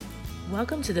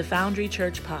Welcome to the Foundry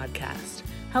Church podcast,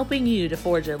 helping you to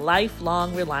forge a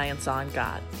lifelong reliance on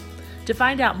God. To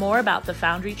find out more about the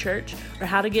Foundry Church or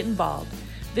how to get involved,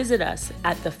 visit us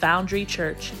at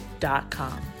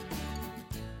thefoundrychurch.com.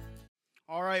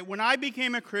 All right, when I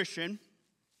became a Christian,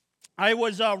 I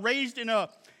was raised in a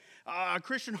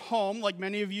Christian home, like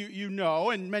many of you know,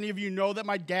 and many of you know that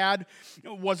my dad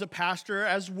was a pastor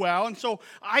as well. And so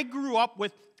I grew up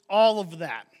with all of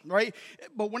that, right?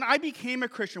 But when I became a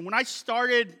Christian, when I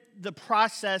started the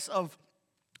process of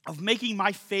making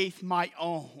my faith my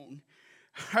own,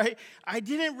 right, I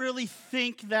didn't really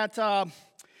think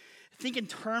in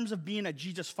terms of being a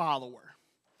Jesus follower,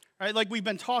 right? Like we've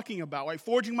been talking about, right?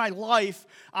 Forging my life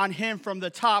on Him from the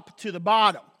top to the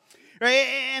bottom, right?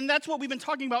 And that's what we've been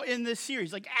talking about in this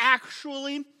series, like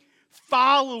actually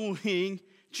following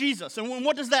Jesus. And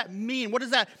what does that mean? What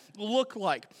does that look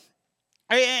like?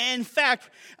 In fact,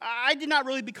 I did not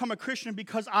really become a Christian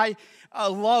because I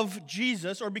love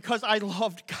Jesus or because I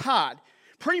loved God.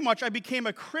 Pretty much I became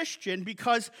a Christian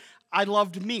because I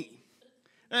loved me.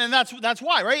 And that's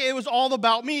why, right? It was all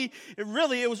about me.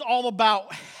 It was all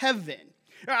about heaven.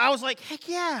 I was like, heck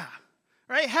yeah,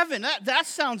 right? Heaven, that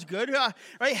sounds good,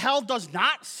 right? Hell does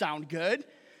not sound good.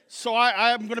 So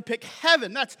I'm going to pick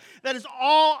heaven. That is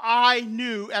all I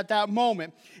knew at that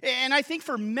moment. And I think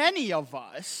for many of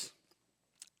us,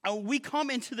 we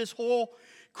come into this whole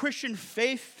Christian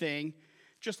faith thing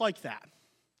just like that.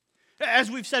 As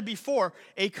we've said before,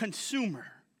 a consumer,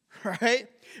 right?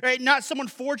 Not someone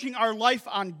forging our life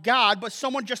on God, but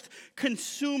someone just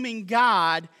consuming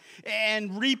God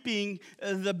and reaping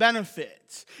the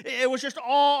benefits. It was just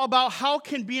all about how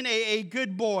can being a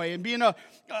good boy and being a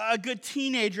good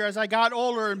teenager as I got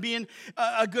older and being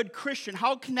a good Christian,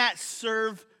 how can that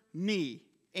serve me,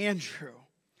 Andrew?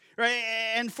 Right?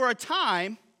 And for a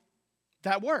time,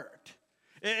 that worked.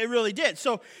 It really did.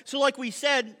 So like we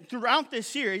said throughout this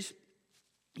series,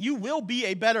 you will be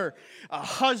a better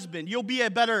husband. You'll be a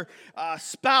better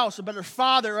spouse, a better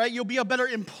father, right? You'll be a better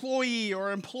employee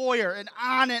or employer, and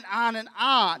on and on and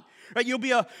on. Right? You'll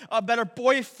be a better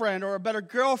boyfriend or a better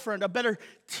girlfriend, a better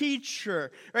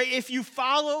teacher. Right? If you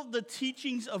follow the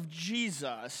teachings of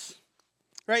Jesus,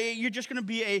 right, you're just going to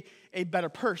be a better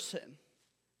person.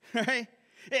 Right?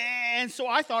 And so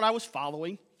I thought I was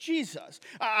following Jesus.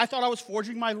 I thought I was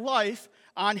forging my life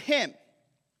on Him.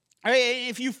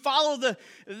 If you follow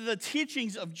the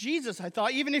teachings of Jesus, I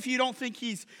thought, even if you don't think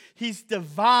he's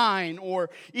divine, or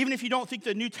even if you don't think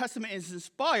the New Testament is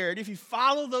inspired, if you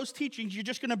follow those teachings, you're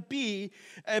just going to be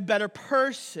a better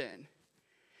person.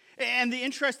 And the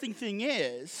interesting thing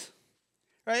is,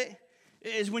 right,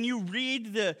 is when you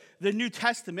read the New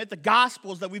Testament, the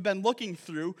Gospels that we've been looking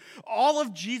through, all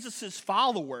of Jesus'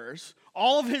 followers,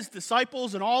 all of His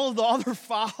disciples, and all of the other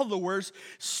followers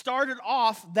started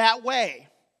off that way.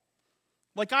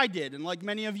 Like I did, and like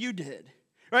many of you did.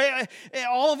 Right?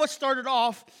 All of us started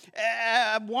off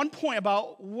at one point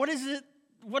about what is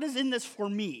in this for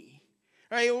me?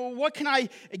 Right? What can I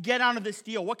get out of this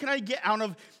deal? What can I get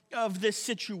out of this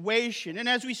situation? And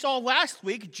as we saw last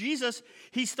week, Jesus,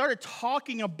 He started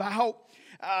talking about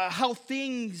how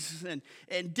things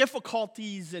and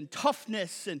difficulties and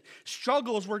toughness and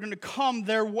struggles were going to come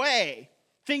their way.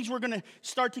 Things were going to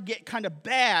start to get kind of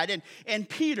bad. And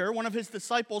Peter, one of His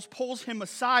disciples, pulls Him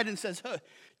aside and says,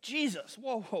 Jesus,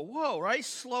 whoa, right?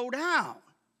 Slow down.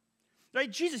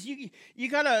 Right? Jesus, you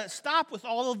got to stop with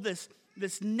all of this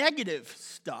negative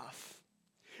stuff.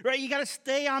 Right? You got to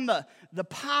stay on the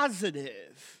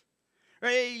positive.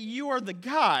 Right? You are the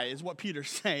guy, is what Peter's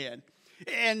saying.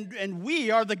 And we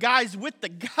are the guys with the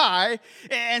guy.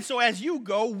 And so as you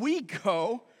go, we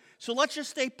go. So let's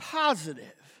just stay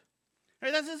positive.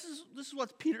 Right? This is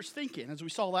what Peter's thinking, as we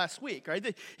saw last week.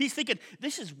 Right? He's thinking,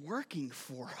 this is working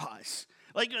for us.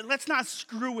 Like, let's not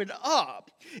screw it up.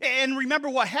 And remember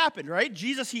what happened, right?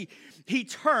 Jesus, he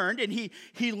turned and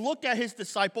he looked at His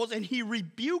disciples and He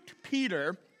rebuked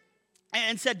Peter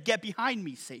and said, "Get behind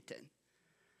me, Satan."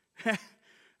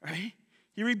 Right?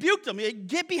 He rebuked him.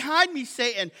 "Get behind me,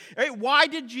 Satan." Right? Why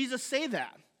did Jesus say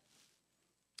that?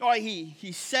 Oh,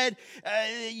 he said,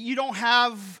 you don't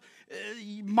have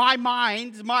my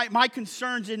mind, my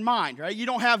concerns in mind, right? You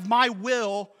don't have my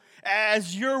will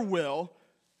as your will,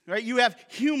 right? You have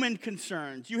human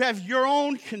concerns. You have your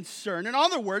own concern. In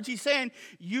other words, He's saying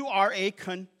you are a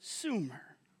consumer.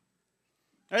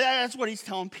 That's what He's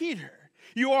telling Peter.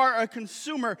 You are a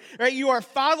consumer, right? You are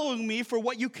following me for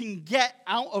what you can get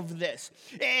out of this.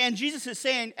 And Jesus is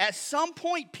saying, at some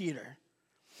point, Peter,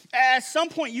 at some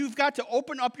point, you've got to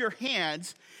open up your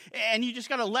hands and you just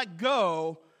got to let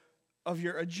go of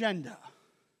your agenda.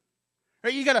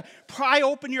 Right? You got to pry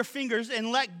open your fingers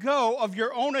and let go of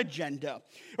your own agenda.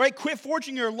 Right? Quit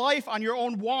forging your life on your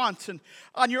own wants and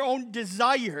on your own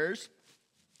desires.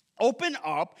 Open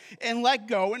up and let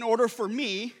go in order for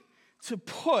me to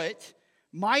put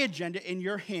my agenda in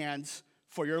your hands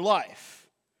for your life.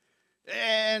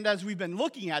 And as we've been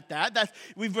looking at that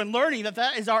we've been learning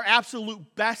that is our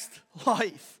absolute best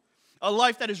life. A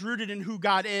life that is rooted in who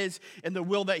God is and the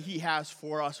will that he has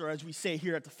for us, or as we say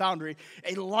here at the Foundry,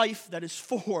 a life that is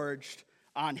forged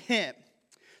on him.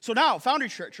 So now, Foundry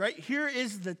Church, right, here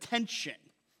is the tension,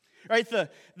 right,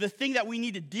 the thing that we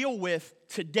need to deal with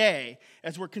today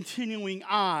as we're continuing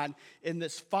on in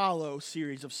this Follow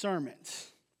series of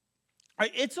sermons.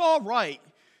 Right, it's all right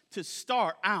to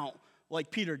start out like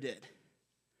Peter did,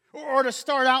 or to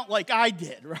start out like I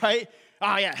did, right?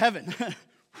 Ah, yeah, heaven.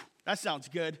 That sounds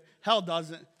good. Hell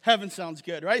doesn't. Heaven sounds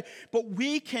good, right? But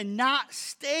we cannot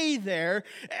stay there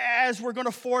as we're going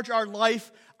to forge our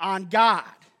life on God.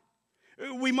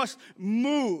 We must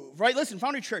move, right? Listen,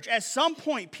 Foundry Church, at some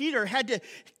point, Peter had to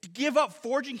give up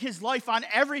forging his life on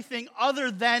everything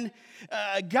other than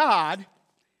God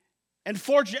and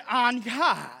forge it on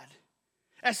God.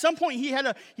 At some point, he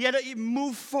had to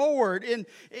move forward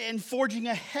in forging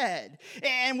ahead.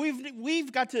 And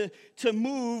we've got to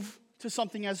move to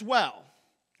something as well.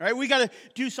 Right? We got to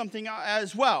do something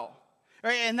as well.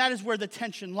 Right? And that is where the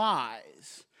tension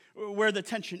lies, where the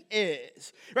tension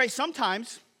is. Right?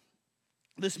 Sometimes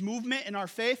this movement in our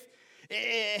faith,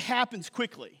 it happens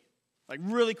quickly, like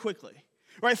really quickly.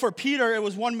 Right? For Peter, it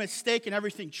was one mistake and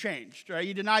everything changed. Right?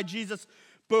 He denied Jesus,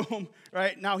 boom,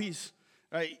 right? Now he's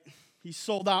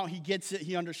sold out, he gets it,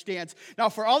 he understands. Now,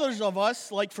 for others of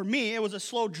us, like for me, it was a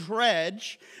slow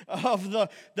dredge of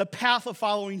the path of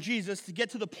following Jesus to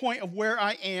get to the point of where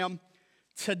I am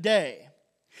today.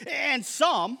 And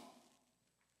some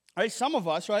of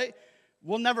us, right,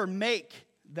 will never make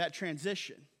that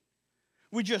transition.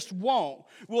 We just won't.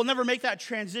 We'll never make that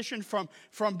transition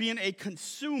from being a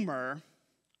consumer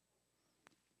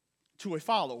to a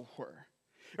follower.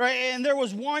 Right? And there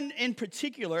was one in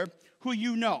particular who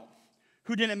you know,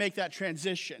 who didn't make that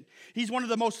transition. He's one of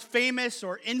the most famous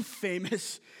or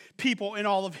infamous people in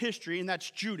all of history, and that's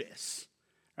Judas.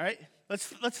 Right? Let's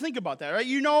think about that. Right?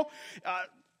 You know,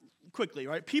 quickly,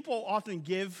 right? People often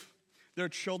give their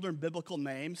children biblical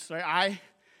names. Right? I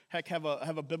have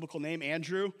a biblical name,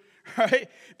 Andrew. Right?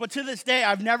 But to this day,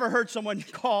 I've never heard someone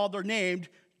called or named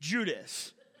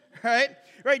Judas. Right?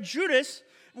 Right? Judas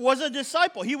was a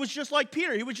disciple. He was just like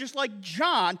Peter. He was just like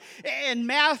John and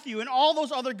Matthew and all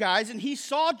those other guys. And he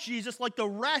saw Jesus like the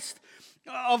rest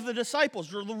of the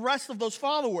disciples or the rest of those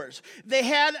followers. They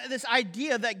had this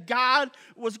idea that God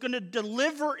was going to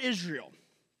deliver Israel.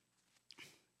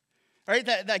 Right?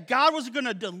 That God was going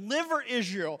to deliver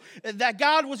Israel. That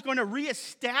God was going to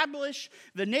reestablish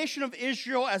the nation of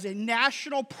Israel as a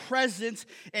national presence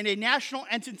and a national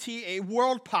entity, a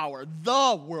world power,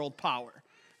 the world power.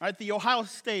 Right, the Ohio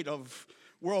State of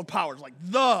world powers, like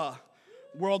the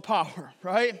world power,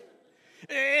 right?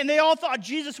 And they all thought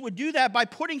Jesus would do that by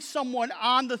putting someone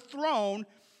on the throne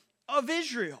of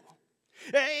Israel.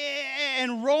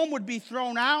 And Rome would be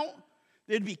thrown out.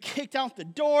 They'd be kicked out the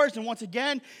doors. And once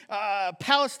again,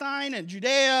 Palestine and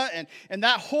Judea and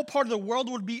that whole part of the world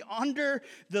would be under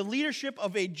the leadership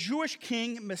of a Jewish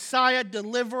king, Messiah,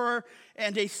 deliverer,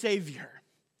 and a savior.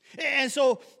 And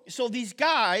so these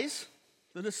guys,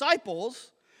 the disciples,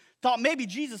 thought maybe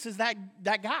Jesus is that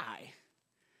guy.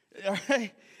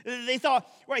 Right? They thought,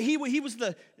 right, he's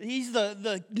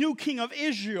the new king of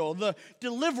Israel, the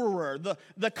deliverer,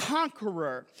 the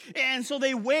conqueror. And so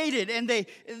they waited and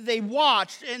they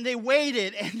watched and they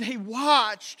waited and they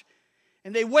watched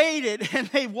and they waited and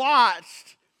they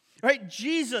watched. Right?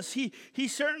 Jesus, he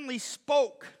certainly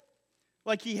spoke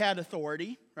like he had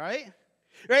authority, right?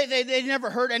 Right? They never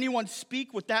heard anyone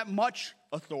speak with that much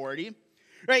authority.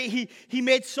 Right? He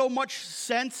made so much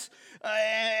sense.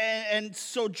 And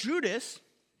so Judas,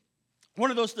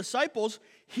 one of those disciples,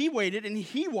 he waited and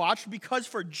he watched because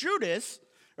for Judas,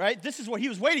 right, this is what he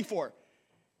was waiting for.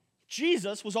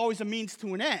 Jesus was always a means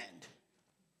to an end.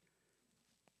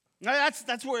 Now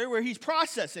that's where he's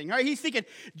processing, right? He's thinking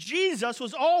Jesus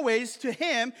was always to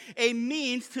him a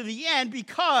means to the end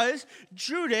because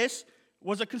Judas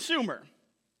was a consumer.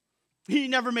 He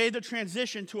never made the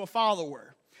transition to a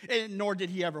follower. And nor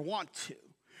did he ever want to,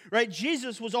 right?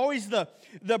 Jesus was always the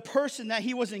person that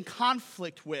he was in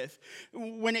conflict with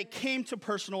when it came to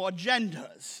personal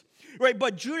agendas, right?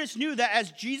 But Judas knew that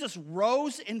as Jesus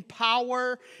rose in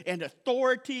power and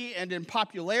authority and in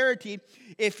popularity,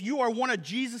 if you are one of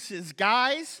Jesus's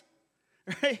guys,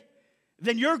 right,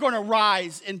 then you're going to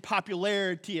rise in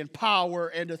popularity and power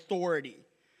and authority.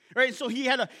 Right? So he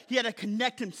had to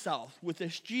connect himself with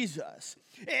this Jesus.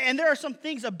 And there are some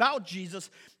things about Jesus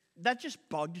that just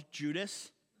bugged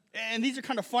Judas. And these are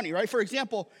kind of funny, right? For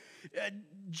example,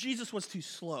 Jesus was too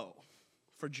slow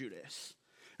for Judas.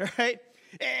 Right?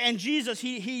 And Jesus,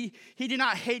 he did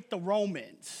not hate the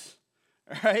Romans.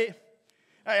 Right?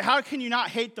 How can you not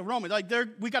hate the Romans? Like,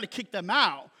 we got to kick them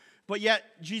out. But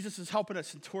yet, Jesus is helping a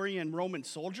centurion Roman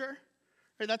soldier.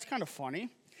 Right? That's kind of funny.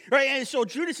 Right? And so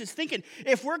Judas is thinking,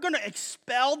 if we're going to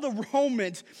expel the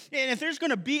Romans, and if there's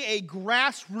going to be a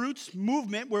grassroots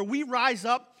movement where we rise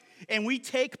up and we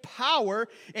take power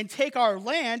and take our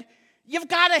land, you've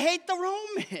got to hate the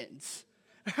Romans.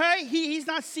 Right? He's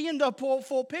not seeing the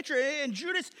full picture. And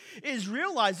Judas is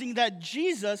realizing that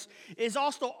Jesus is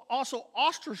also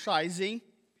ostracizing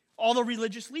all the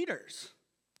religious leaders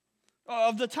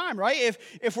of the time, right?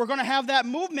 If we're going to have that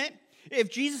movement,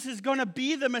 if Jesus is going to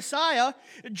be the Messiah,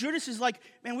 Judas is like,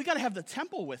 man, we got to have the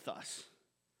temple with us,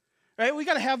 right? We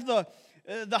got to have the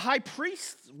high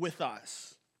priests with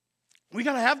us. We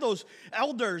got to have those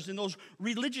elders and those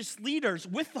religious leaders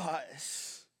with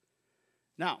us.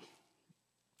 Now,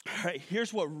 all right,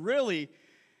 here's what really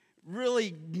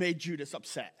made Judas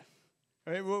upset.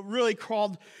 Right? What really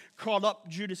crawled up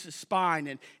Judas's spine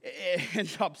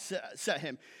and upset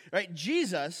him. Right?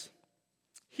 Jesus,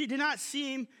 he did not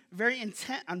seem very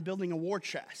intent on building a war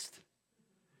chest.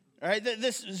 Right?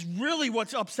 This is really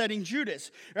what's upsetting Judas.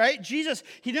 Right? Jesus,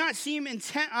 he did not seem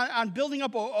intent on building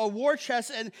up a war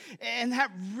chest, and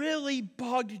that really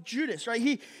bugged Judas.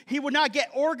 Right? He would not get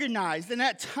organized, and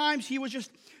at times he was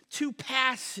just too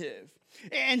passive.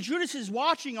 And Judas is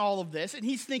watching all of this, and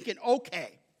he's thinking,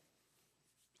 okay,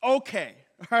 all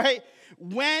right?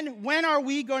 When are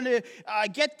we going to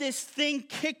get this thing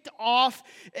kicked off?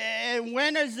 And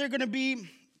when is there going to be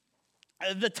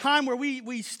the time where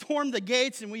we storm the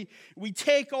gates and we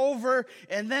take over?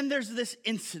 And then there's this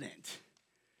incident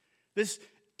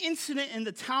in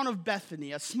the town of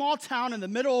Bethany, a small town in the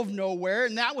middle of nowhere,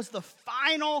 and that was the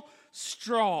final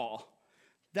straw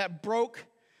that broke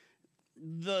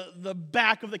the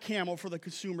back of the camel for the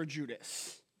consumer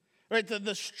Judas. Right?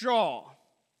 The straw.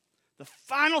 The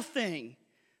final thing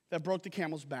that broke the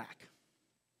camel's back.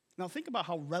 Now think about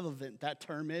how relevant that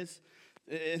term is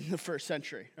in the first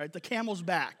century, right? The camel's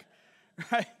back,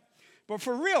 right? But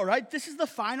for real, right? This is the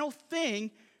final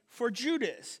thing for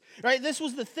Judas, right? This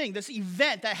was the thing, this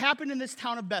event that happened in this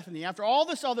town of Bethany. After all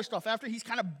this other stuff, after he's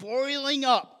kind of boiling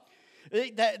up,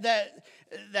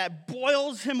 that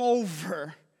boils him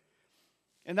over.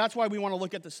 And that's why we want to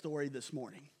look at the story this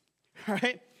morning,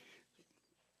 right?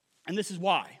 And this is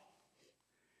why.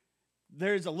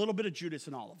 There's a little bit of Judas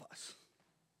in all of us.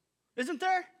 Isn't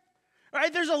there?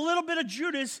 Right? There's a little bit of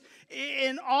Judas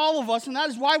in all of us, and that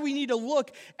is why we need to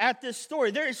look at this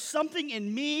story. There is something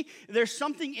in me, there's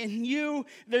something in you,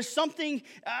 there's something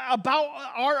about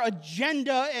our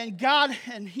agenda and God,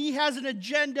 and He has an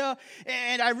agenda,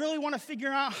 and I really want to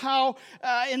figure out how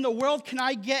in the world can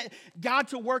I get God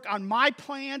to work on my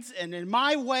plans and in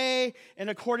my way and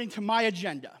according to my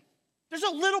agenda. There's a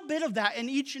little bit of that in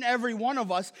each and every one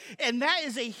of us, and that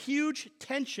is a huge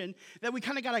tension that we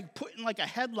kind of got to put in like a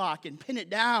headlock and pin it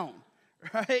down,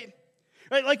 right?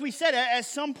 Right? Like we said, at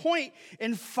some point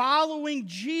in following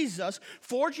Jesus,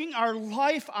 forging our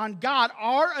life on God,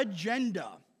 our agenda,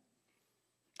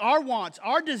 our wants,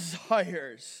 our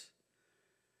desires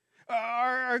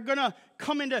are going to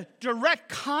come into direct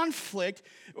conflict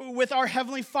with our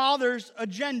Heavenly Father's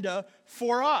agenda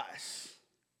for us,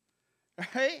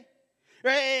 right?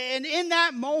 And in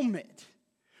that moment,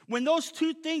 when those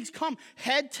two things come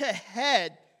head to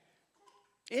head,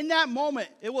 in that moment,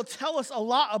 it will tell us a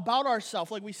lot about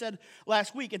ourselves. Like we said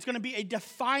last week, it's going to be a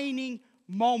defining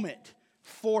moment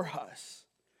for us.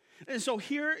 And so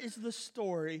here is the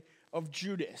story of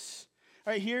Judas.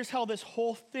 All right, here's how this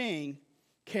whole thing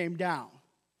came down.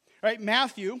 All right,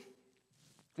 Matthew,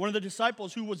 one of the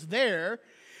disciples who was there,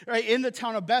 right, in the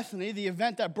town of Bethany, the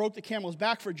event that broke the camel's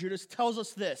back for Judas, tells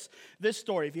us this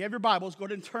story. If you have your Bibles, go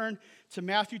ahead and turn to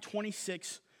Matthew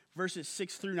 26, verses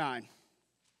 6 through 9.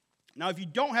 Now, if you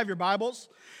don't have your Bibles,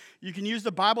 you can use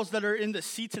the Bibles that are in the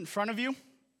seats in front of you.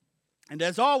 And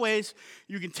as always,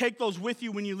 you can take those with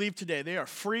you when you leave today. They are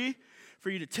free for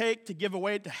you to take, to give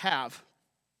away, to have.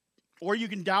 Or you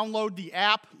can download the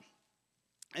app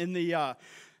in the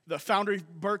Foundry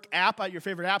Burke app at your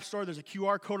favorite app store. There's a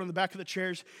QR code on the back of the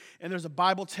chairs, and there's a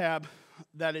Bible tab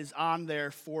that is on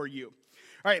there for you.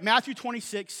 All right, Matthew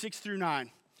 26, 6 through 9.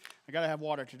 I got to have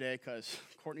water today because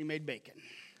Courtney made bacon.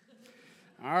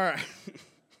 All right.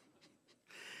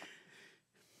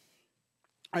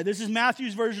 All right, this is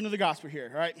Matthew's version of the gospel here,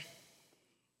 all right? He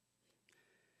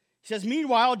says,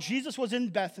 meanwhile, Jesus was in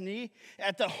Bethany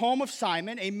at the home of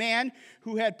Simon, a man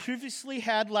who had previously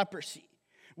had leprosy.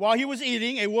 While he was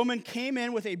eating, a woman came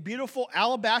in with a beautiful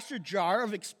alabaster jar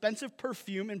of expensive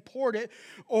perfume and poured it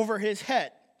over his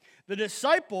head. The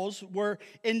disciples were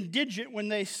indignant when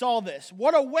they saw this.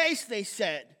 What a waste, they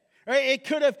said. Right?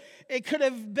 It could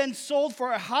have been sold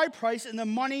for a high price and the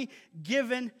money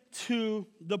given to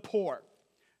the poor.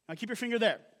 Now keep your finger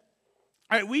there.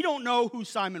 All right, we don't know who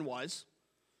Simon was.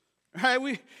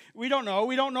 Right? We don't know.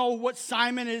 We don't know what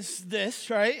Simon is this,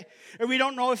 right? Or we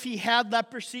don't know if he had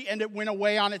leprosy and it went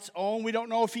away on its own. We don't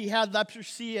know if he had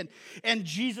leprosy and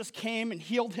Jesus came and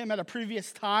healed him at a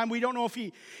previous time. We don't know if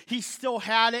he still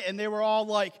had it and they were all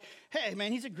like, hey,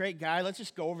 man, he's a great guy. Let's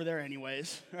just go over there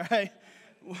anyways, right?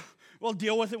 We'll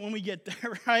deal with it when we get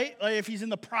there, right? Like if he's in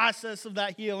the process of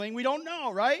that healing. We don't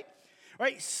know, right?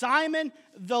 Right? Simon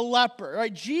the leper,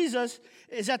 right? Jesus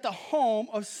is at the home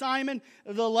of Simon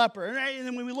the leper. Right? And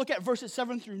then when we look at verses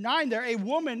 7 through 9 there, a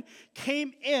woman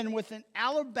came in with an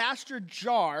alabaster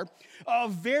jar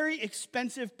of very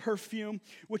expensive perfume,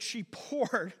 which she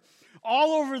poured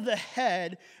all over the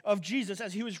head of Jesus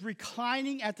as he was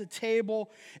reclining at the table.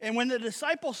 And when the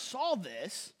disciples saw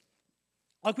this,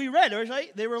 like we read,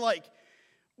 right? They were like,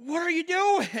 what are you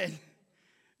doing?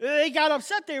 They got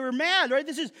upset. They were mad, right?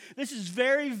 This is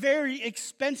very, very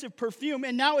expensive perfume,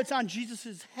 and now it's on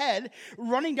Jesus' head,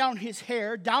 running down his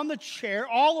hair, down the chair,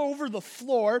 all over the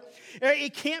floor.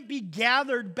 It can't be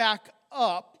gathered back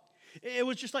up. It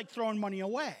was just like throwing money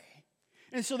away.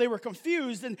 And so they were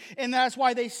confused, and that's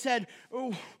why they said,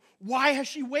 oh, why has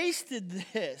she wasted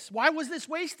this? Why was this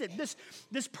wasted?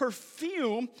 This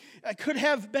perfume could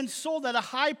have been sold at a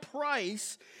high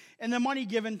price and the money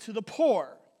given to the poor.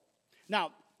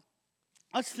 Now,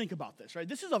 let's think about this, right?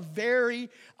 This is a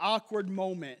very awkward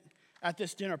moment at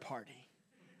this dinner party,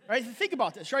 right? Think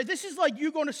about this, right? This is like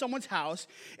you going to someone's house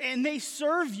and they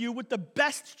serve you with the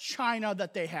best china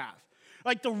that they have.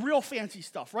 Like the real fancy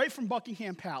stuff, right? From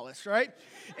Buckingham Palace, right?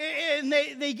 And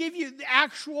they give you the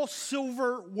actual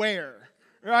silverware,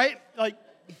 right? Like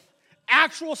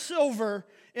actual silver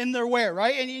in their ware,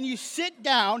 right? And you sit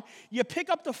down, you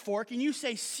pick up the fork, and you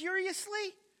say,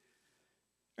 seriously?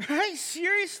 Right?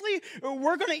 Seriously?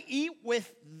 We're going to eat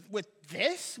with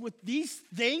this? With these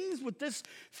things? With this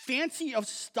fancy of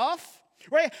stuff?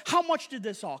 Right? How much did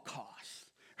this all cost?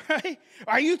 Right?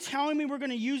 Are you telling me we're going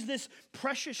to use this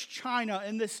precious china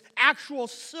and this actual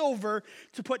silver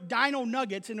to put dino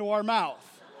nuggets into our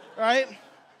mouth? Right?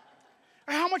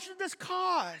 How much did this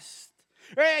cost?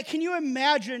 Right? Can you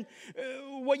imagine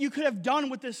what you could have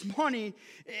done with this money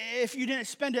if you didn't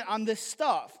spend it on this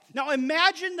stuff? Now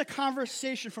imagine the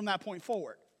conversation from that point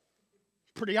forward.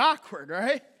 Pretty awkward,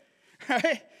 right?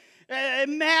 Right?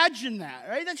 Imagine that,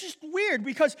 right? That's just weird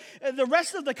because the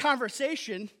rest of the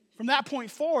conversation from that point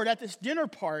forward at this dinner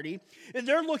party,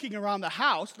 they're looking around the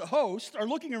house, the hosts are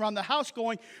looking around the house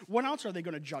going, what else are they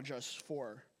going to judge us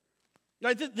for?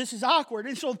 Right? This is awkward.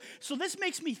 And so this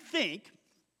makes me think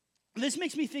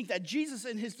that Jesus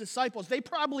and his disciples, they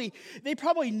probably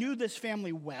knew this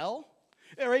family well,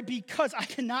 right? Because I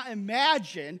cannot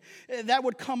imagine that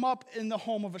would come up in the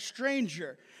home of a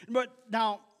stranger. But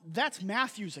now, that's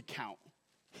Matthew's account,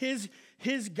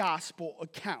 his gospel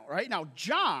account, right? Now,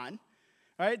 John,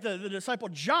 right, the disciple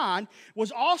John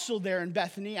was also there in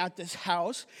Bethany at this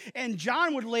house, and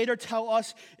John would later tell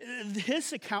us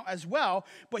his account as well,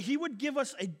 but he would give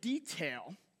us a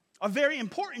detail, a very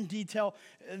important detail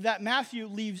that Matthew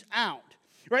leaves out.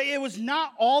 Right? It was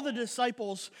not all the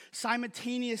disciples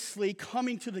simultaneously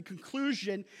coming to the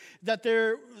conclusion that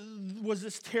there was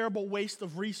this terrible waste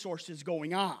of resources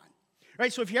going on.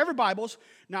 Right? So if you have your Bibles,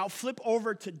 now flip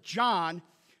over to John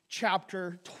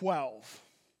chapter 12.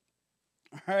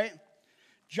 All right?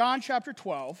 John chapter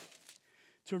 12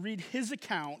 to read his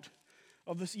account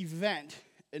of this event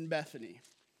in Bethany.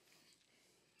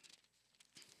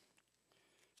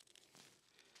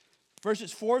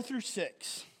 Verses 4 through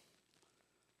 6.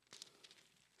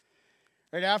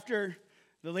 Right after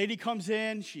the lady comes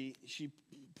in, she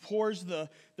pours the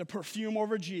perfume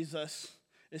over Jesus.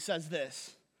 It says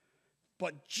this,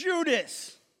 But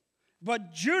Judas,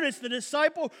 the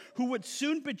disciple who would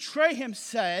soon betray him,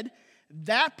 said,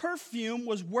 that perfume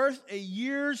was worth a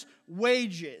year's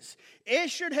wages. It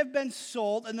should have been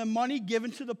sold and the money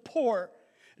given to the poor.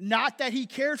 Not that he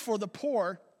cared for the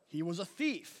poor, he was a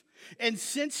thief. And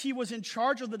since he was in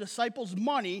charge of the disciples'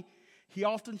 money, he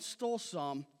often stole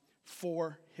some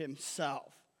for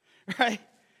himself. Right?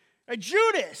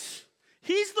 Judas,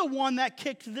 he's the one that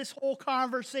kicked this whole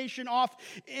conversation off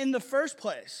in the first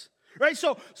place. Right,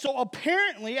 so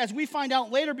apparently, as we find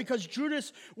out later, because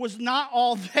Judas was not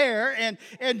all there,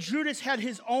 and Judas had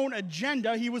his own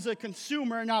agenda, he was a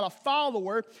consumer, not a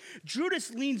follower,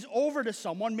 Judas leans over to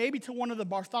someone, maybe to one of the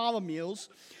Bartholomews,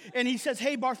 and he says,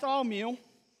 "Hey, Bartholomew,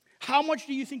 how much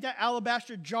do you think that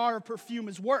alabaster jar of perfume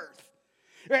is worth?"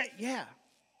 Right, yeah,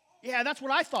 that's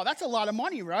what I thought. That's a lot of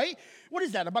money, right? What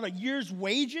is that, about a year's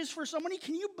wages for somebody?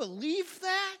 Can you believe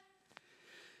that?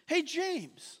 Hey,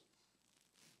 James.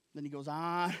 Then he goes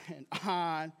on and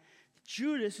on.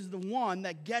 Judas is the one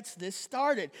that gets this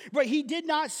started. But he did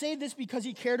not say this because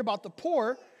he cared about the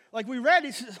poor. Like we read,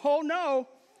 he says, oh no,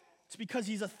 it's because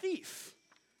he's a thief,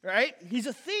 right? He's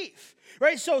a thief,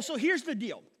 right? So here's the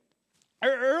deal.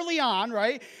 Early on,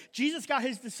 right, Jesus got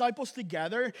his disciples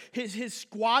together, his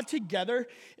squad together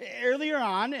earlier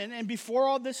on, and before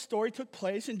all this story took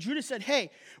place, and Judas said,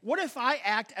 hey, what if I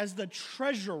act as the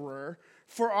treasurer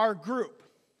for our group?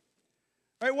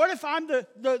 Right, what if I'm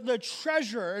the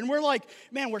treasurer? And we're like,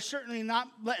 man, we're certainly not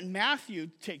letting Matthew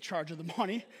take charge of the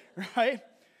money, right?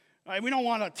 We don't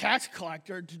want a tax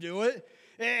collector to do it.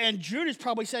 And Judas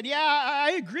probably said, yeah,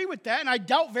 I agree with that. And I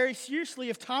doubt very seriously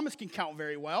if Thomas can count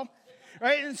very well,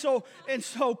 right? And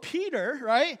so Peter,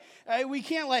 right, we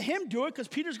can't let him do it because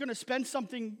Peter's going to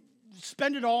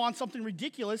spend it all on something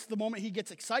ridiculous the moment he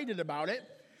gets excited about it,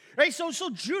 right?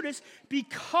 So Judas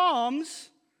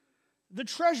becomes the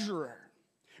treasurer.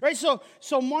 Right,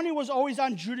 so money was always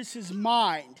on Judas's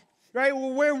mind, right?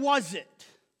 Well, where was it?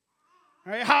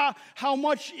 Right, how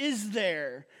much is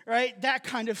there? Right, that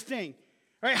kind of thing.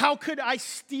 Right, how could I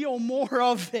steal more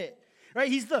of it? Right,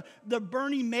 he's the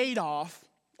Bernie Madoff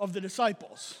of the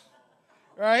disciples.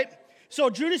 Right, so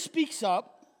Judas speaks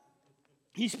up.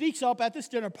 He speaks up at this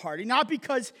dinner party, not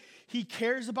because he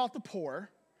cares about the poor,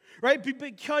 right?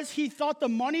 Because he thought the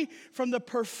money from the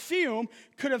perfume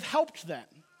could have helped them.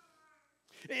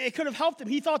 It could have helped him.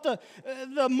 He thought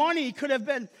the money could have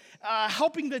been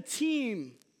helping the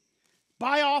team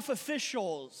buy off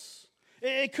officials.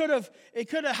 It could have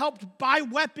helped buy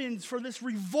weapons for this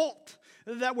revolt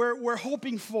that we're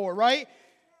hoping for, right?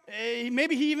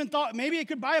 Maybe he even thought maybe it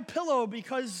could buy a pillow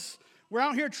because we're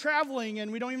out here traveling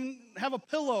and we don't even have a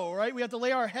pillow, right? We have to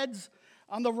lay our heads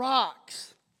on the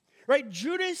rocks, right?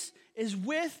 Judas is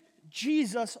with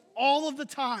Jesus all of the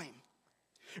time.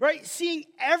 Right, seeing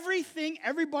everything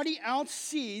everybody else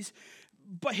sees,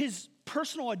 but his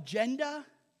personal agenda,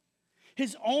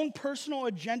 his own personal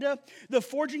agenda, the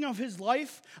forging of his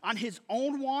life on his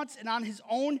own wants and on his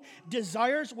own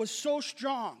desires was so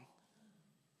strong.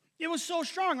 It was so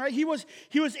strong, right? He was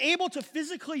able to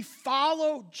physically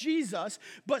follow Jesus,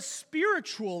 but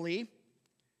spiritually,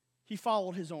 he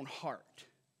followed his own heart.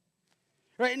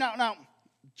 Right, now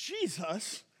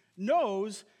Jesus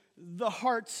knows the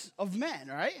hearts of men,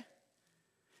 right?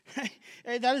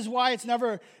 That is why it's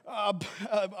never,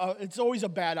 it's always a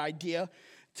bad idea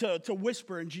to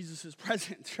whisper in Jesus'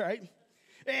 presence, right?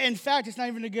 In fact, it's not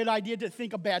even a good idea to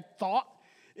think a bad thought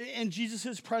in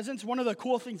Jesus' presence. One of the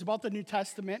cool things about the New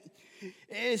Testament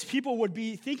is people would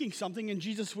be thinking something and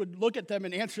Jesus would look at them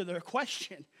and answer their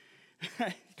question.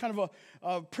 Kind of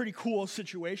a pretty cool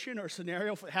situation or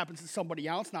scenario if it happens to somebody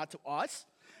else, not to us,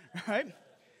 right?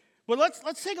 But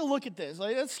let's take a look at this.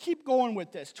 Let's keep going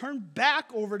with this. Turn back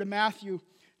over to Matthew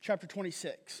chapter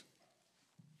 26.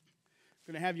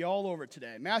 I'm going to have you all over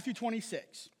today. Matthew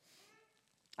 26.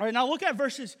 All right, now look at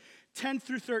verses 10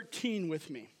 through 13 with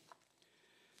me.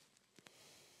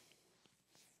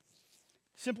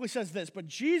 Simply says this, but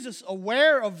Jesus,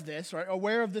 aware of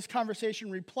this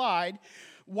conversation, replied,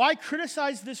 why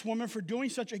criticize this woman for doing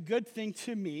such a good thing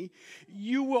to me?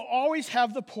 You will always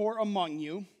have the poor among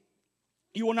you.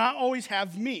 You will not always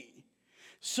have me.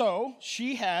 So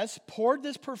she has poured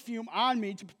this perfume on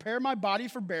me to prepare my body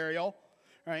for burial.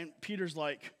 Right? Peter's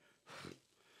like,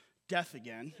 death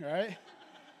again, right?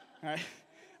 Right?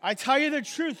 I tell you the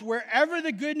truth, wherever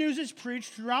the good news is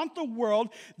preached throughout the world,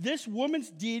 this woman's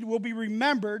deed will be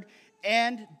remembered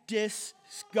and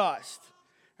discussed.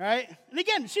 Right? And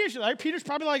again, seriously, right? Peter's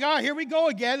probably like, here we go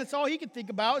again. That's all he can think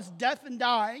about is death and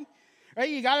dying. Right?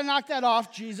 You got to knock that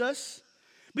off, Jesus.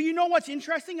 But you know what's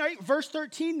interesting, right? Verse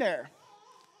 13 there.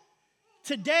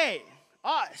 Today,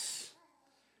 us,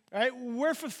 right?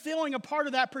 We're fulfilling a part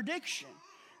of that prediction,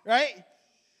 right?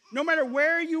 No matter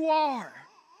where you are,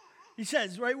 he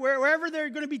says, right? Wherever they're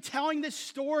going to be telling this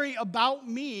story about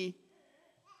me,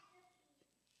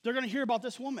 they're going to hear about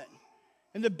this woman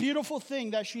and the beautiful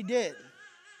thing that she did.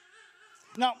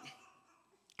 Now,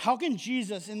 how can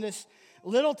Jesus in this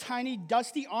little tiny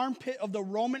dusty armpit of the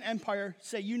Roman Empire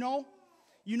say, you know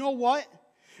what?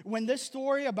 When this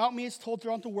story about me is told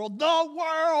throughout the world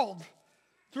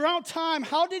Throughout time,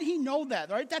 how did he know that,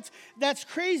 right? That's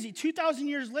crazy. 2,000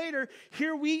 years later,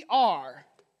 here we are.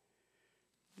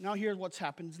 Now here's what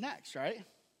happens next, right?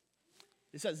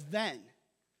 It says then.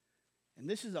 And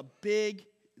this is a big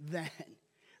then,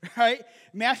 right?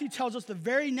 Matthew tells us the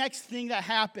very next thing that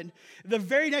happened, the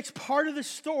very next part of the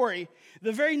story,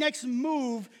 the very next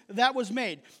move that was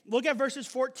made. Look at verses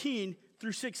 14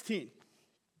 through 16,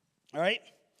 all right?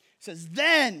 It says,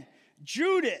 then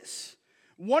Judas,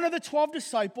 one of the 12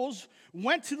 disciples,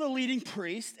 went to the leading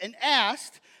priest and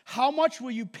asked, how much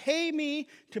will you pay me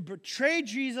to betray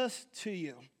Jesus to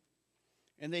you?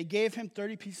 And they gave him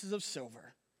 30 pieces of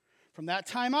silver. From that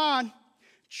time on,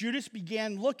 Judas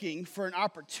began looking for an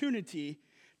opportunity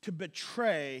to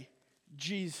betray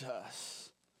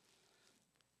Jesus.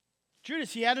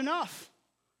 Judas, he had enough.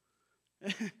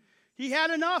 He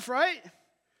had enough, right?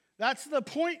 That's the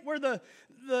point where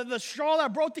the straw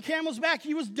that broke the camel's back,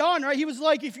 he was done, right? He was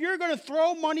like, if you're going to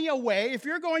throw money away, if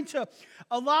you're going to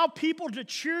allow people to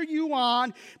cheer you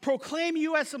on, proclaim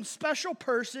you as some special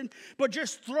person, but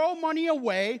just throw money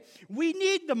away, we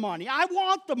need the money. I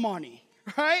want the money,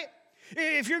 right?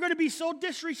 If you're going to be so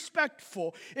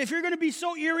disrespectful, if you're going to be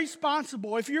so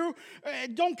irresponsible, if you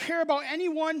don't care about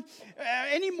anyone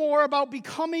anymore about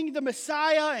becoming the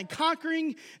Messiah and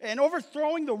conquering and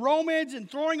overthrowing the Romans and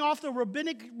throwing off the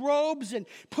rabbinic robes and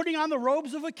putting on the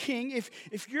robes of a king,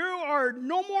 if you are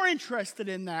no more interested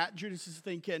in that, Judas is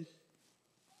thinking,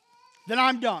 then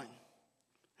I'm done.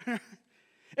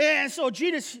 And so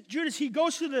Judas, he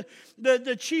goes to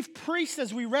the chief priest,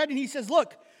 as we read, and he says,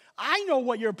 look, I know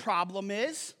what your problem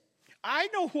is. I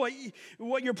know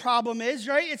what your problem is,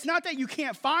 right? It's not that you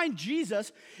can't find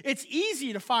Jesus. It's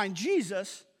easy to find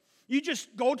Jesus. You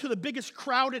just go to the biggest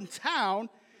crowd in town,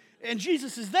 and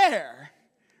Jesus is there,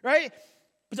 right?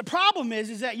 But the problem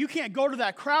is that you can't go to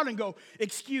that crowd and go,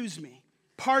 excuse me,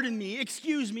 pardon me,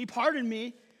 excuse me, pardon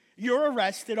me. You're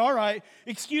arrested, all right.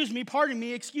 Excuse me, pardon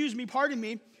me,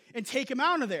 and take him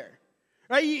out of there,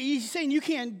 right? He's saying you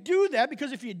can't do that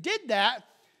because if you did that,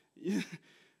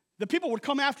 the people would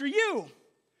come after you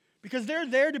because they're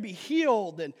there to be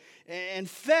healed and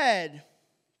fed.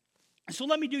 So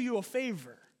let me do you a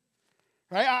favor,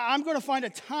 right? I'm going to find a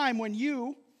time when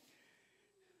you,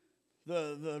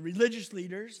 the religious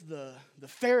leaders, the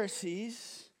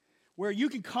Pharisees, where you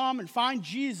can come and find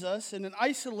Jesus in an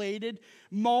isolated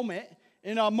moment,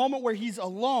 in a moment where he's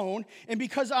alone, and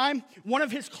because I'm one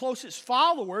of his closest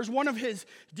followers, one of his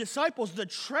disciples, the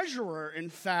treasurer, in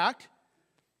fact,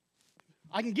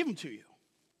 I can give them to you,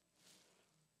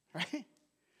 right?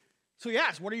 So he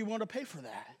asks, what do you want to pay for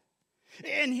that?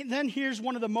 And then here's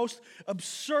one of the most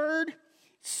absurd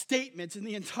statements in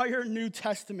the entire New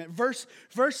Testament. Verse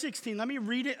 16, let me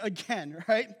read it again,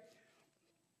 right?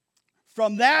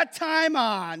 From that time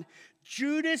on,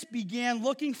 Judas began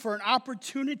looking for an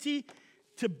opportunity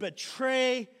to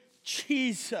betray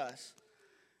Jesus.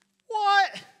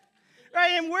 What?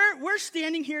 Right, and we're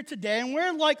standing here today, and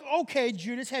we're like, okay,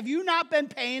 Judas, have you not been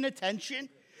paying attention?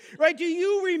 Right, do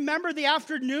you remember the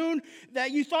afternoon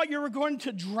that you thought you were going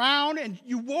to drown, and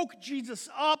you woke Jesus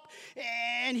up,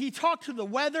 and he talked to the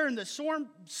weather, and the storm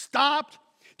stopped?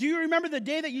 Do you remember the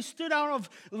day that you stood out of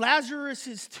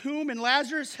Lazarus' tomb, and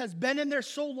Lazarus has been in there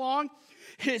so long,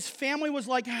 his family was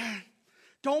like,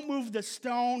 don't move the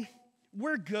stone.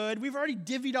 We're good. We've already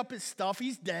divvied up his stuff.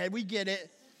 He's dead. We get it.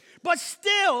 But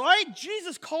still, right,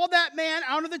 Jesus called that man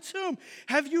out of the tomb.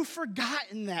 Have you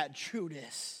forgotten that,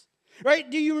 Judas? Right?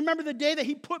 Do you remember the day that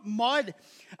he put mud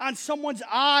on someone's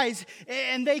eyes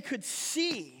and they could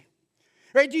see?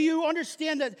 Right? Do you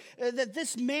understand that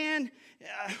this man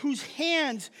whose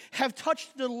hands have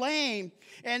touched the lame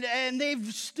and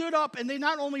they've stood up and they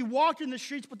not only walked in the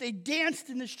streets, but they danced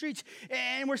in the streets?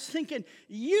 And we're thinking,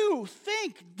 you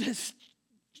think,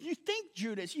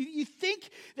 Judas, you think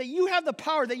that you have the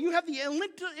power, that you have the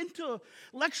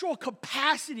intellectual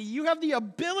capacity, you have the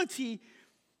ability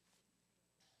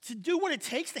to do what it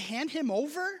takes to hand him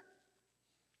over?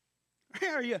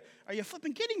 Are you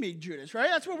flipping kidding me, Judas, right?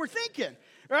 That's what we're thinking,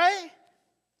 right?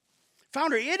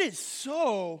 Founder, it is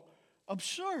so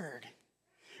absurd.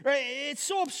 Right? It's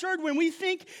so absurd when we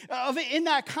think of it in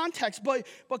that context, but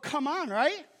come on,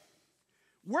 right?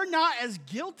 We're not as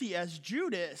guilty as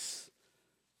Judas,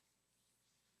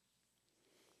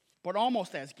 but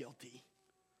almost as guilty.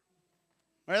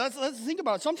 All right, let's think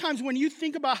about it. Sometimes when you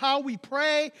think about how we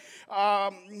pray,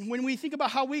 when we think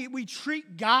about how we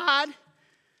treat God,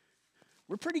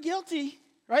 we're pretty guilty,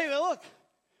 right? Look,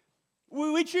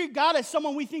 we treat God as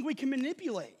someone we think we can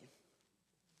manipulate,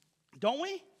 don't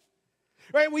we?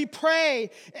 Right? We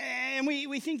pray and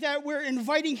we think that we're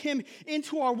inviting him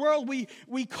into our world.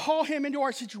 We call him into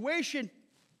our situation.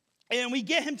 And we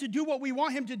get him to do what we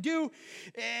want him to do,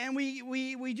 and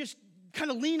we just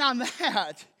kind of lean on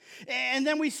that. And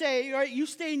then we say, all right, you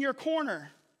stay in your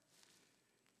corner,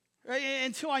 right,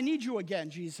 until I need you again,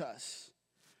 Jesus.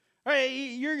 All right,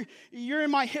 you're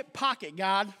in my hip pocket,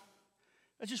 God.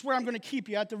 That's just where I'm going to keep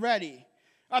you at the ready.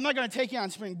 I'm not going to take you on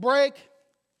spring break.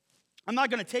 I'm not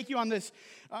going to take you on this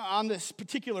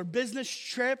particular business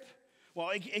trip,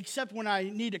 well, except when I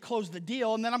need to close the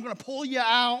deal, and then I'm going to pull you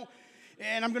out,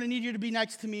 and I'm going to need you to be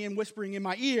next to me and whispering in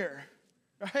my ear,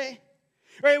 right?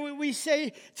 Right? We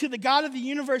say to the God of the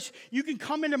universe, you can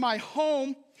come into my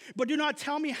home, but do not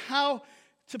tell me how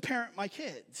to parent my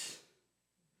kids.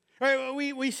 Right?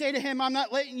 We say to him, I'm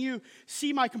not letting you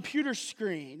see my computer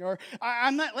screen, or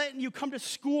I'm not letting you come to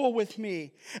school with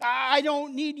me. I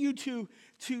don't need you to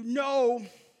know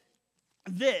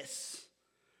this,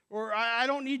 or I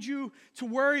don't need you to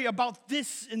worry about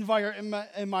this environment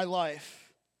in my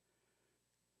life.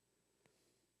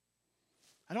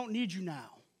 I don't need you now.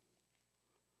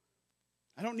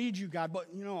 I don't need you, God, but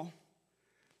when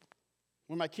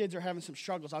my kids are having some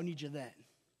struggles, I'll need you then.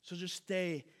 So just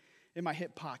stay in my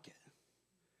hip pocket.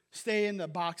 Stay in the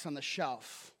box on the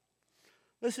shelf.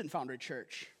 Listen, Foundry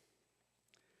Church.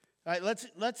 All right,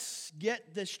 let's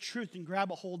get this truth and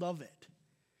grab a hold of it.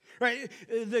 Right?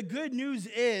 The good news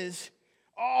is,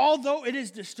 although it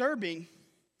is disturbing,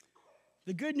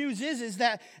 the good news is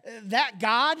that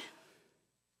God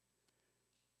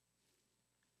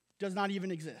does not even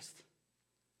exist.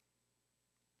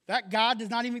 That God does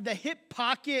not even, the hip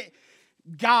pocket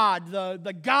God,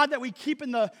 the God that we keep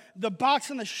in the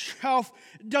box on the shelf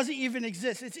doesn't even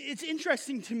exist. It's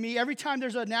interesting to me, every time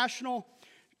there's a national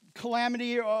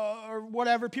calamity or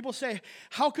whatever, people say,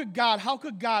 how could God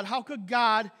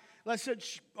let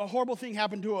such a horrible thing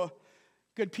happen to a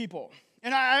good people?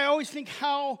 And I always think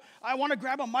how I want to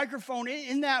grab a microphone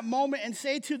in that moment and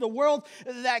say to the world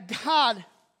that God,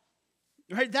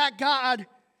 right, that God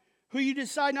who you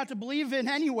decide not to believe in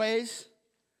anyways,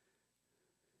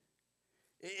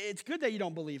 it's good that you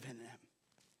don't believe in him.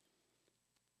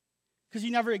 Because he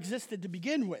never existed to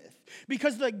begin with.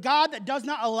 Because the God that does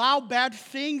not allow bad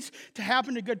things to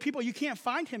happen to good people, you can't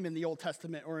find him in the Old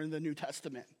Testament or in the New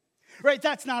Testament. Right?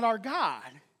 That's not our God.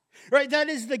 Right? That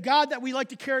is the God that we like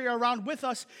to carry around with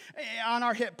us on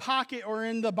our hip pocket or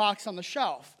in the box on the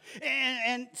shelf.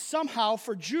 And somehow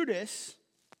for Judas,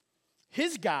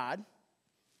 his God,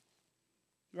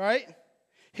 right?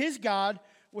 His God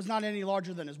was not any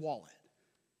larger than his wallet.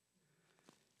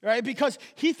 Right? Because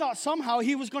he thought somehow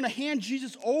he was going to hand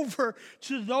Jesus over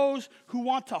to those who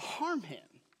want to harm him.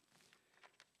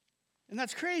 And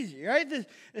that's crazy, right?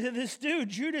 This dude,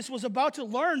 Judas, was about to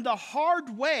learn the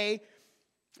hard way.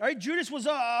 Right? Judas was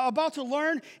about to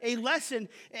learn a lesson,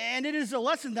 and it is a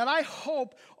lesson that I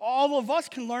hope all of us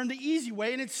can learn the easy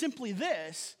way, and it's simply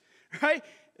this, right?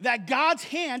 That God's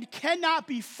hand cannot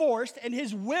be forced and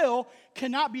his will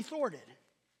cannot be thwarted.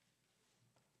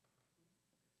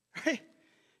 Right?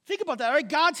 Think about that, right?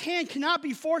 God's hand cannot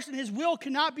be forced and his will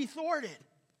cannot be thwarted.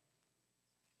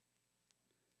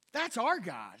 That's our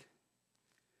God.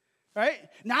 Right?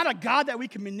 Not a God that we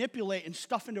can manipulate and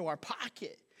stuff into our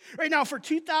pocket. Right now, for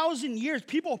 2,000 years,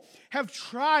 people have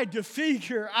tried to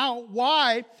figure out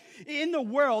why in the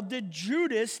world did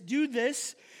Judas do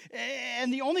this.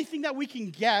 And the only thing that we can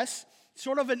guess,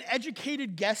 sort of an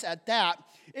educated guess at that,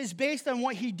 is based on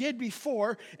what he did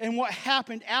before and what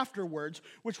happened afterwards,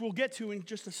 which we'll get to in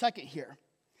just a second here.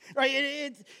 Right?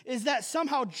 It is that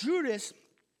somehow Judas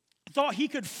thought he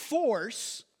could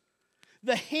force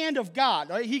the hand of God.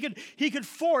 Right? He could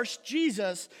force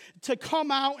Jesus to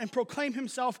come out and proclaim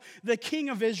himself the King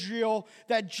of Israel,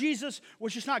 that Jesus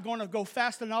was just not going to go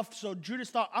fast enough, so Judas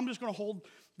thought, I'm just going to hold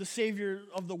the Savior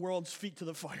of the world's feet to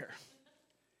the fire.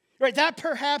 Right? That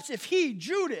perhaps if he,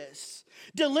 Judas,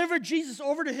 delivered Jesus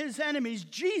over to his enemies,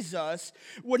 Jesus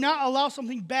would not allow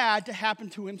something bad to happen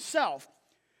to himself.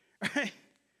 Right?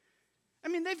 I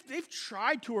mean, they've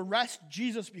tried to arrest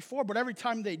Jesus before, but every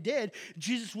time they did,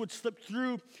 Jesus would slip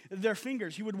through their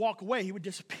fingers. He would walk away. He would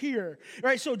disappear.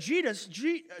 Right? So Judas,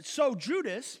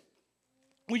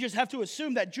 we just have to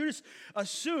assume that Judas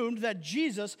assumed that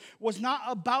Jesus was not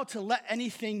about to let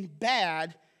anything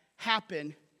bad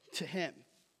happen to him.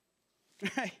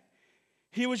 Right?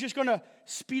 He was just going to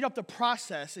speed up the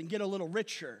process and get a little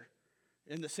richer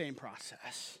in the same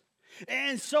process.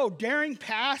 And so during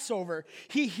Passover,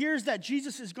 he hears that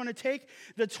Jesus is going to take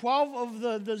the 12 of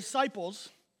the disciples,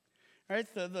 right,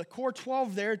 the core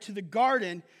 12 there, to the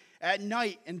garden at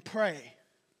night and pray.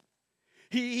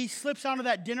 He slips out of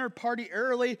that dinner party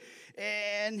early,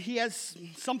 and he has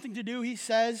something to do, he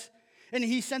says, and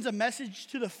he sends a message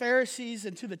to the Pharisees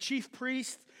and to the chief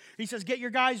priests, He says, get your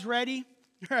guys ready,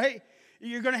 right?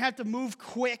 You're going to have to move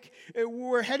quick.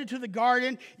 We're headed to the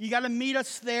garden. You got to meet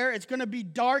us there. It's going to be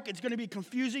dark. It's going to be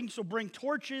confusing. So bring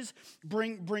torches,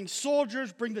 bring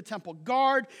soldiers, bring the temple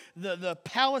guard, the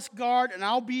palace guard, and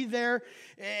I'll be there.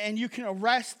 And you can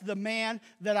arrest the man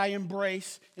that I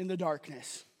embrace in the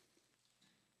darkness.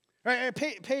 Right?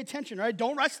 Pay attention, right?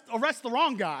 Don't arrest the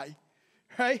wrong guy,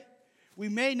 right? We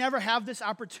may never have this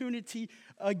opportunity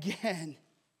again.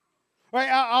 Right?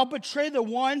 I'll betray the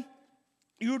one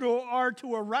you are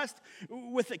to arrest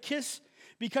with a kiss,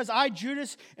 because I,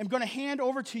 Judas, am going to hand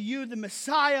over to you the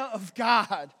Messiah of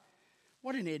God.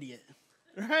 What an idiot,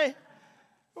 right?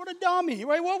 What a dummy,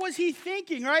 right? What was he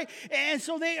thinking, right? And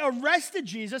so they arrested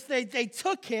Jesus. They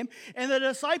took him, and the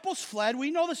disciples fled.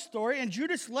 We know the story, and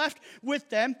Judas left with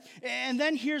them. And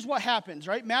then here's what happens,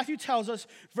 right? Matthew tells us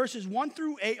verses 1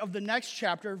 through 8 of the next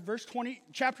chapter,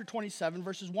 chapter 27,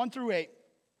 verses 1 through 8. It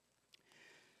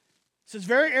says,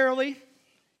 very early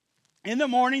in the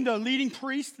morning, the leading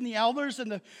priests and the elders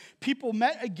and the people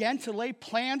met again to lay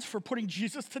plans for putting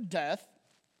Jesus to death.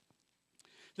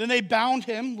 Then they bound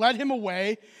him, led him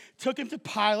away, took him to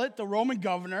Pilate, the Roman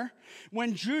governor.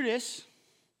 When Judas,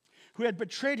 who had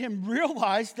betrayed him,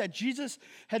 realized that Jesus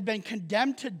had been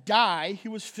condemned to die, he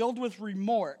was filled with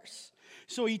remorse.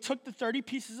 So he took the 30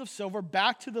 pieces of silver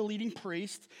back to the leading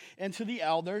priest and to the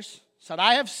elders, said,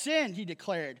 I have sinned, he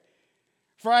declared,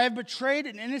 for I have betrayed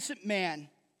an innocent man.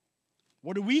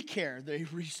 What do we care? They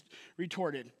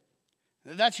retorted.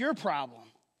 That's your problem.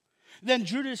 Then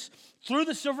Judas threw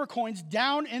the silver coins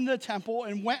down in the temple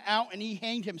and went out, and he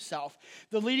hanged himself.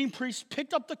 The leading priest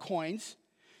picked up the coins,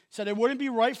 said it wouldn't be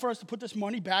right for us to put this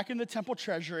money back in the temple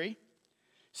treasury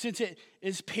since it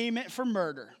is payment for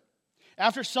murder.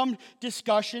 After some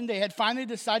discussion, they had finally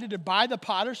decided to buy the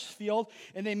potter's field,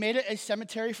 and they made it a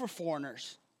cemetery for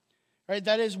foreigners. Right?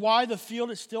 That is why the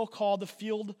field is still called the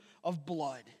Field of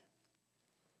Blood.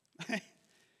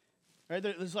 Right?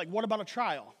 There's like, what about a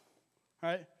trial?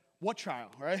 Right? What trial,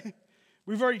 right?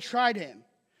 We've already tried him.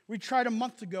 We tried a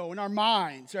month ago in our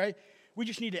minds, right? We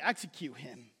just need to execute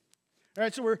him. All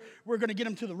right, so we're going to get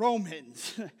him to the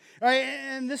Romans. Right?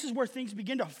 And this is where things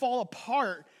begin to fall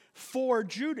apart for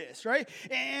Judas, right?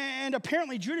 And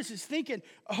apparently Judas is thinking,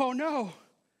 oh no,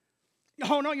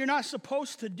 you're not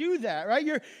supposed to do that, right?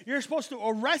 You're supposed to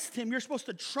arrest him. You're supposed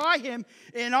to try him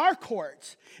in our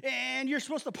courts. And you're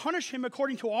supposed to punish him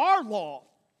according to our law.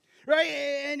 Right?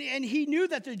 And he knew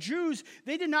that the Jews,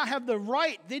 they did not have the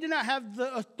right, they did not have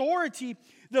the authority,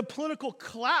 the political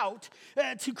clout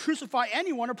to crucify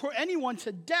anyone or put anyone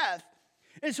to death.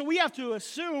 And so we have to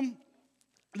assume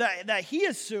that he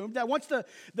assumed that once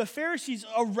the Pharisees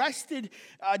arrested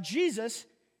Jesus,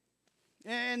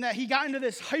 and that he got into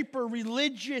this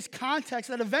hyper-religious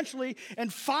context that eventually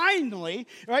and finally,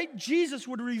 right, Jesus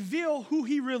would reveal who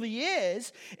he really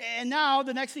is. And now,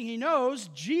 the next thing he knows,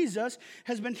 Jesus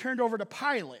has been turned over to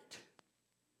Pilate,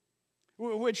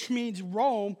 which means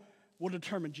Rome will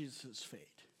determine Jesus'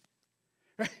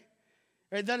 fate.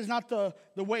 Right? That is not the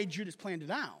way Judas planned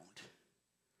it out.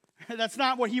 That's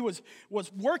not what he was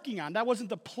working on. That wasn't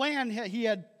the plan he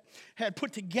had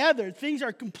put together. Things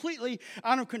are completely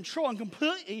out of control and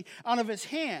completely out of his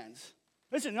hands.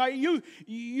 Listen,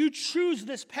 you choose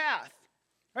this path.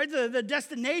 Right? The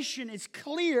destination is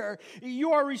clear.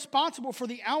 You are responsible for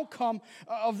the outcome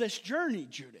of this journey,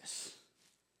 Judas.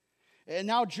 And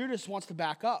now Judas wants to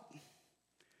back up.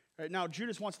 Right? Now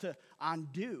Judas wants to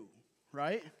undo,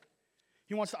 right?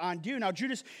 He wants to undo. Now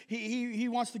Judas, he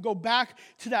wants to go back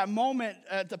to that moment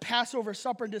at the Passover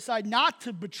supper and decide not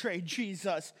to betray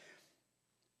Jesus.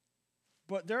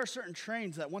 But there are certain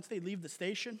trains that once they leave the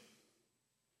station,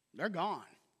 they're gone.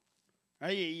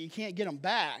 Right? You can't get them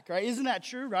back, right? Isn't that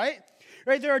true, right?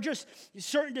 Right? There are just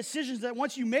certain decisions that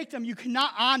once you make them, you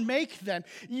cannot unmake them.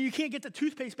 You can't get the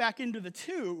toothpaste back into the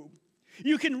tube.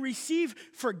 You can receive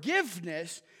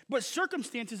forgiveness, but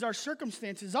circumstances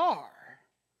are.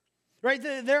 Right?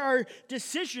 There are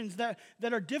decisions that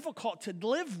are difficult to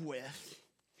live with.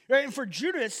 Right? And for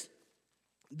Judas,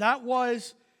 that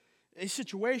was a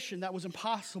situation that was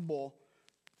impossible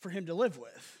for him to live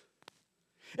with.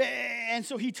 And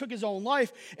so he took his own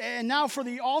life. And now for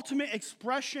the ultimate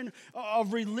expression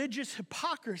of religious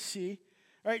hypocrisy,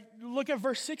 right? Look at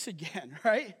verse 6 again,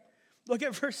 right? Look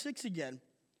at verse 6 again.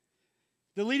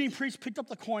 The leading priests picked up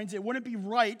the coins. It wouldn't be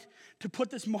right to put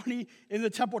this money in the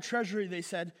temple treasury, they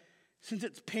said, since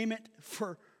it's payment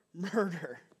for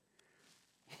murder.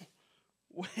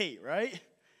 Wait, right?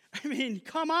 I mean,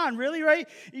 come on, really, right?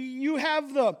 You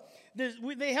have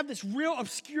they have this real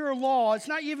obscure law. It's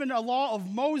not even a law of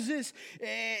Moses.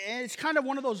 And it's kind of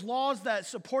one of those laws that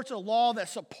supports a law that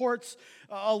supports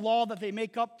a law that they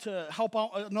make up to help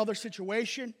out another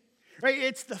situation. Right?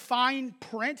 It's the fine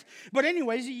print. But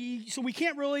anyways, so we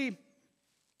can't really,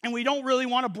 and we don't really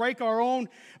want to break our own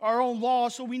law,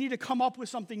 so we need to come up with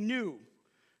something new,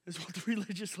 is what the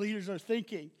religious leaders are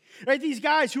thinking. Right? These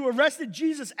guys who arrested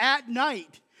Jesus at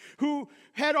night, who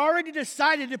had already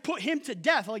decided to put him to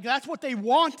death, like that's what they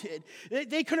wanted.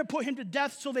 They couldn't put him to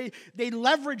death, so they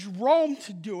leveraged Rome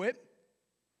to do it.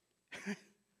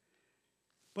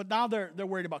 But now they're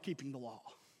worried about keeping the law.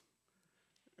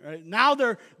 Right? Now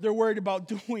they're worried about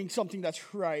doing something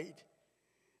that's right.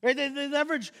 Right? They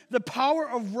leverage the power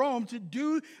of Rome to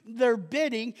do their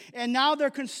bidding, and now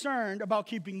they're concerned about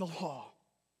keeping the law.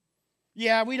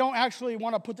 Yeah, we don't actually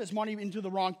want to put this money into the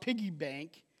wrong piggy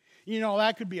bank.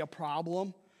 That could be a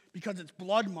problem because it's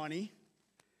blood money.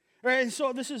 Right? And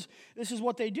so this is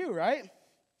what they do, right?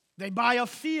 They buy a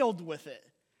field with it.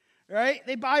 Right?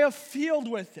 They buy a field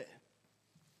with it.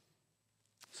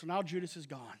 So now Judas is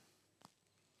gone.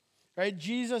 Right?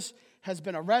 Jesus has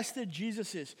been arrested.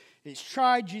 Jesus is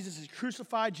tried. Jesus is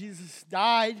crucified. Jesus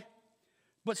died.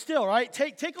 But still, right?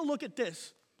 Take a look at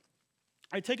this.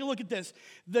 Right? Take a look at this.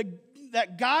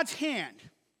 That God's hand,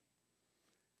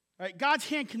 right? God's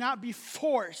hand cannot be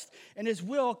forced, and his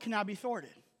will cannot be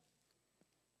thwarted.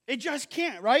 It just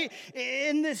can't, right?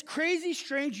 In this crazy,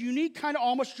 strange, unique, kind of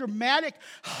almost dramatic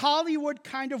Hollywood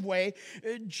kind of way,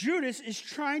 Judas is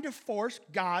trying to force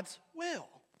God's will.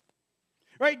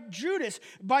 Right? Judas,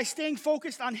 by staying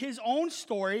focused on his own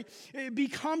story,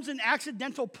 becomes an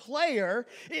accidental player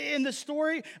in the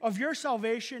story of your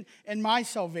salvation and my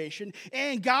salvation.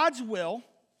 And God's will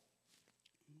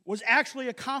was actually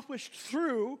accomplished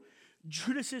through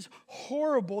Judas's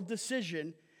horrible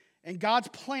decision. And God's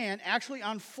plan actually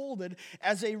unfolded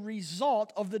as a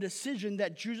result of the decision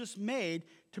that Judas made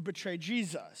to betray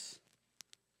Jesus.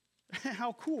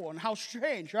 How cool and how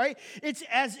strange, right? It's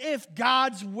as if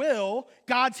God's will,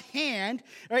 God's hand,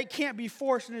 right, can't be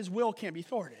forced and his will can't be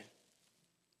thwarted.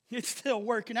 It's still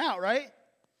working out, right?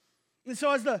 And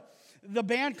so as the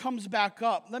band comes back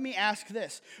up, let me ask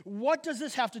this. What does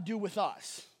this have to do with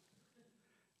us?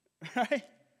 Right?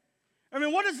 I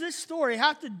mean, what does this story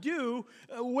have to do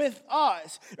with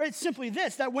us? Right? It's simply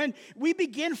this, that when we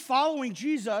begin following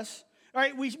Jesus,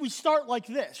 right, we start like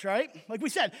this, right? Like we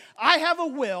said, I have a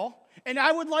will, and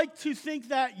I would like to think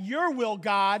that your will,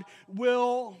 God,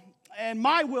 will, and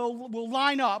my will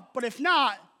line up, but if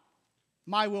not,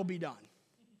 my will be done,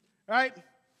 right?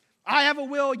 I have a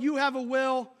will, you have a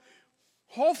will.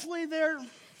 Hopefully they're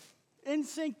in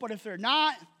sync, but if they're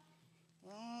not,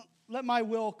 let my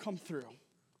will come through.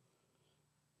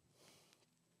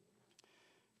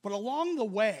 But along the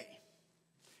way,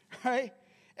 right,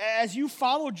 as you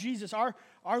follow Jesus, our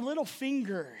little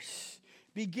fingers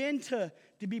begin to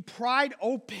be pried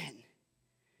open.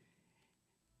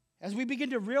 As we begin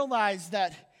to realize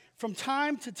that from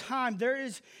time to time, there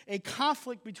is a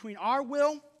conflict between our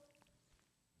will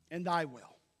and thy will.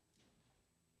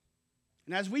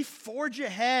 And as we forge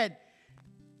ahead,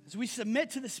 as we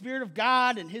submit to the Spirit of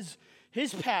God and his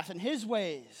path and his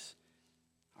ways,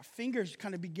 our fingers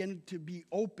kind of begin to be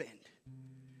opened.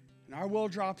 And our will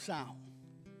drops out.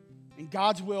 And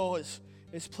God's will is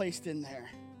placed in there.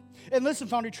 And listen,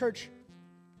 Foundry Church,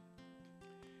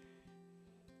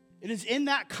 it is in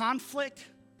that conflict,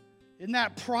 in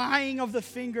that prying of the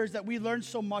fingers that we learn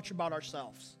so much about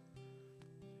ourselves.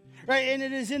 Right? And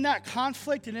it is in that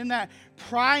conflict and in that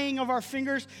prying of our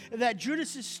fingers that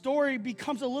Judas' story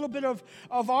becomes a little bit of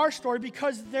our story,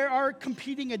 because there are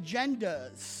competing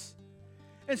agendas.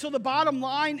 And so the bottom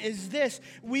line is this: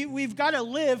 we've got to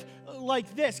live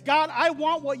like this. God, I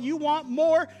want what you want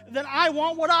more than I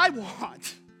want what I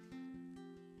want.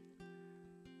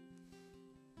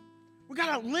 We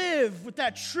got to live with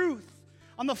that truth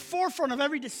on the forefront of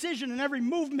every decision and every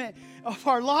movement of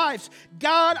our lives.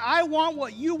 God, I want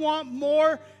what you want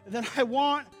more than I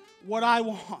want what I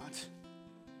want.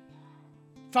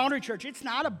 Foundry Church, it's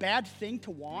not a bad thing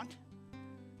to want.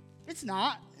 It's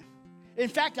not. In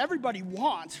fact, everybody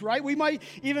wants, right? We might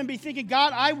even be thinking,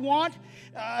 God, I want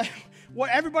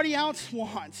what everybody else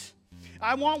wants.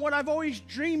 I want what I've always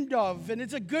dreamed of, and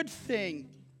it's a good thing.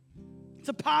 It's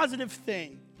a positive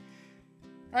thing.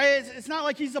 Right? It's not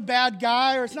like he's a bad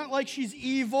guy, or it's not like she's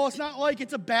evil. It's not like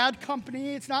it's a bad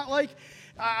company. It's not like,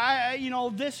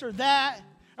 this or that.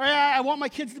 Or I want my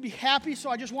kids to be happy, so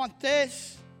I just want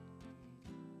this.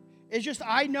 It's just,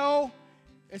 I know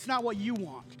it's not what you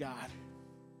want, God.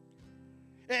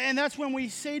 And that's when we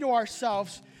say to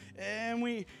ourselves, and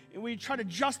we try to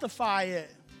justify it.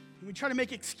 We try to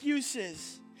make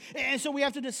excuses. And so we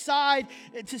have to decide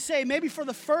to say, maybe for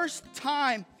the first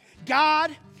time,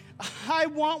 God, I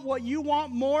want what you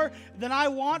want more than I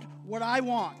want what I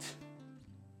want.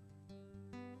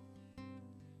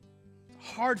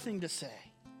 Hard thing to say.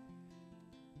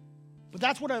 But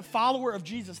that's what a follower of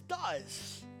Jesus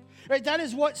does. Right? That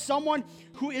is what someone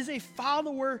who is a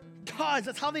follower does.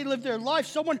 That's how they live their life.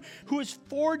 Someone who is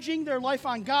forging their life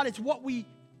on God. It's what we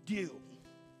do.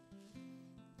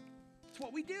 It's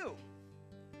what we do.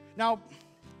 Now,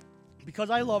 because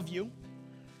I love you,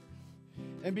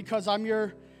 and because I'm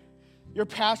your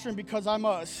pastor, and because I'm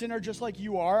a sinner just like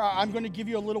you are, I'm going to give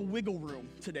you a little wiggle room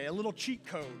today, a little cheat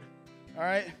code. All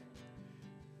right?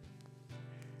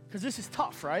 Because this is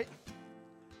tough, right?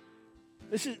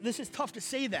 This is tough to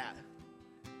say that.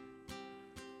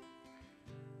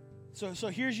 So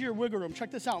here's your wiggle room.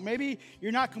 Check this out. Maybe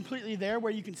you're not completely there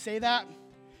where you can say that.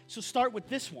 So start with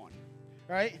this one,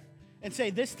 right? And say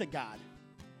this to God.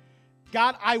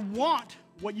 God, I want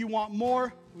what you want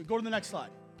more. We go to the next slide.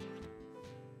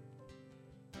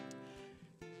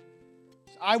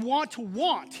 I want to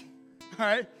want, all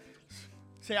right?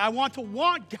 Say, I want to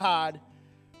want, God,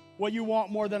 what you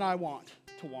want more than I want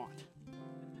to want.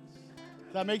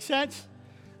 Does that make sense?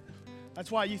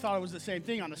 That's why you thought it was the same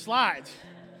thing on the slides.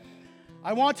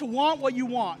 I want to want what you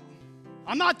want.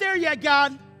 I'm not there yet,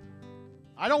 God.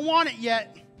 I don't want it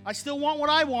yet. I still want what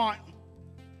I want.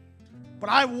 But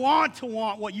I want to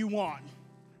want what you want.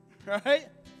 Right?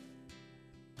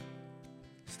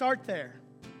 Start there.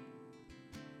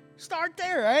 Start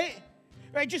there, right?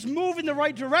 Right? Just move in the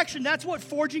right direction. That's what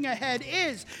forging ahead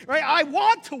is. Right? I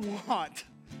want to want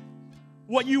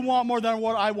what you want more than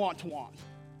what I want to want.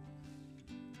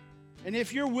 And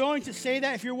if you're willing to say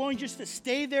that, if you're willing just to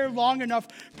stay there long enough,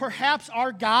 perhaps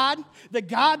our God, the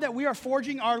God that we are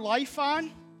forging our life on,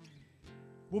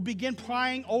 will begin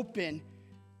prying open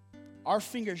our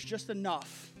fingers just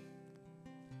enough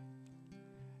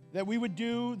that we would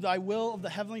do thy will of the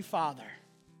Heavenly Father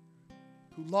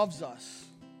who loves us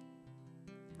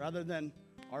rather than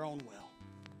our own will.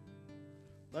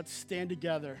 Let's stand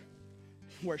together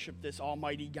and worship this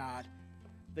almighty God,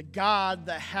 the God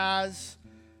that has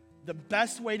the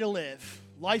best way to live,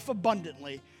 life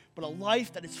abundantly, but a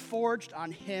life that is forged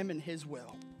on Him and His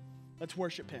will. Let's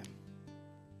worship Him.